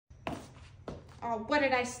Oh, what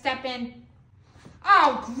did I step in?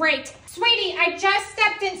 Oh, great. Sweetie, I just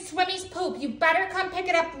stepped in Swimmy's poop. You better come pick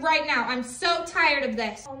it up right now. I'm so tired of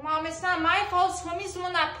this. Oh, Mom, it's not my fault. Swimmy's the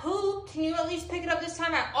one that pooped. Can you at least pick it up this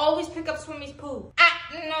time? I always pick up Swimmy's poop.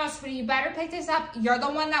 No, sweetie, you better pick this up. You're the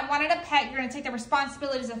one that wanted a pet. You're gonna take the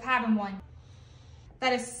responsibilities of having one.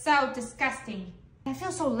 That is so disgusting. I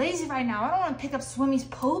feel so lazy right now. I don't want to pick up Swimmy's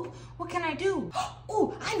poop. What can I do?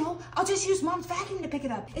 Oh, I know. I'll just use Mom's vacuum to pick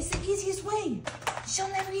it up. It's the easiest way. She'll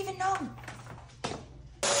never even know.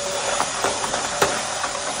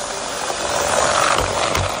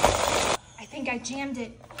 I think I jammed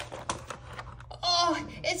it. Oh,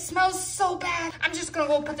 it smells so bad. I'm just gonna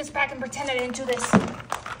go put this back and pretend I didn't do this.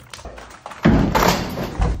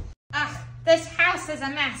 Ugh, this house is a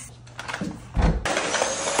mess.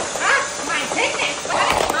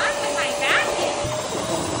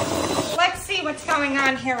 What's going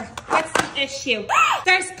on here? What's the issue?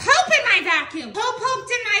 There's poop in my vacuum. Who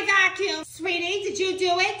pooped in my vacuum? Sweetie, did you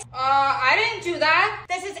do it? I didn't do that.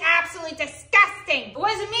 This is absolutely disgusting. It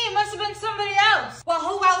wasn't me. It must have been somebody else. Well,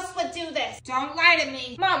 who else would do this? Don't lie to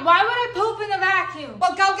me. Mom, why would I poop in the vacuum?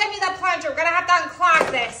 Well, go get me the plunger. We're gonna have to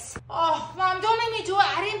unclog this. Oh, Mom, don't make me do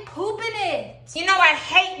it. I didn't poop in it. You know I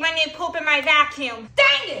hate when you poop in my vacuum.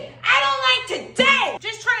 Dang it! I don't like today.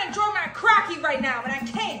 Just trying to enjoy my crocky right now, and I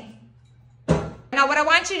can't. Now, what I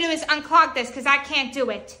want you to do is unclog this, because I can't do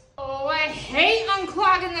it. Oh, I hate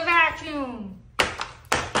unclogging the vacuum.